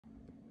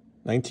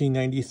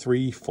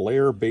1993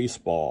 Flair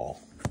baseball.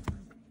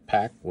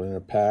 Pack, within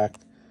a pack,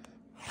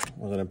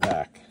 within a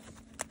pack.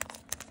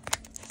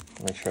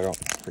 Make sure I don't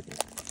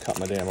freaking cut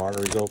my damn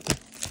arteries open.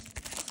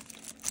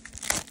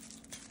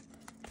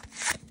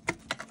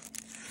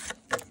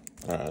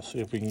 Alright, let's see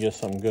if we can get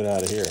something good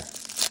out of here.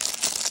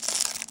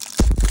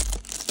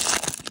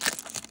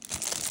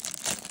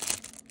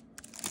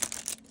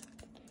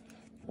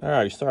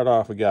 Alright, start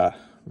off, we got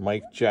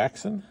Mike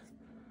Jackson,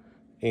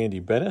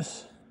 Andy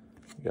Bennis,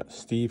 we got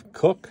Steve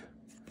Cook.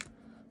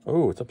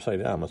 Oh, it's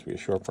upside down, must be a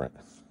short print.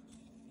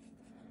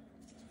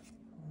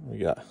 We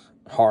got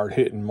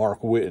hard-hitting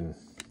Mark Whitten.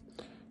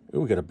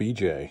 Ooh, we got a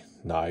BJ.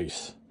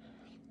 Nice.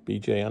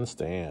 BJ on the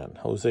stand.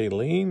 Jose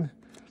Lean,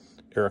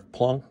 Eric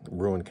Plunk,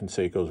 ruined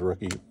Canseco's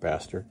rookie,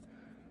 bastard.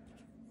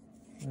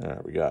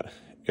 Alright, we got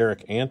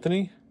Eric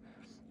Anthony,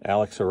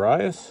 Alex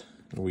Arias,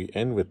 and we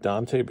end with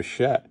Dante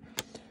Bichette.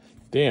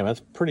 Damn, that's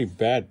a pretty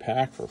bad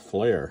pack for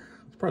Flair.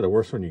 It's probably the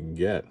worst one you can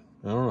get.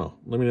 I don't know.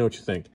 Let me know what you think.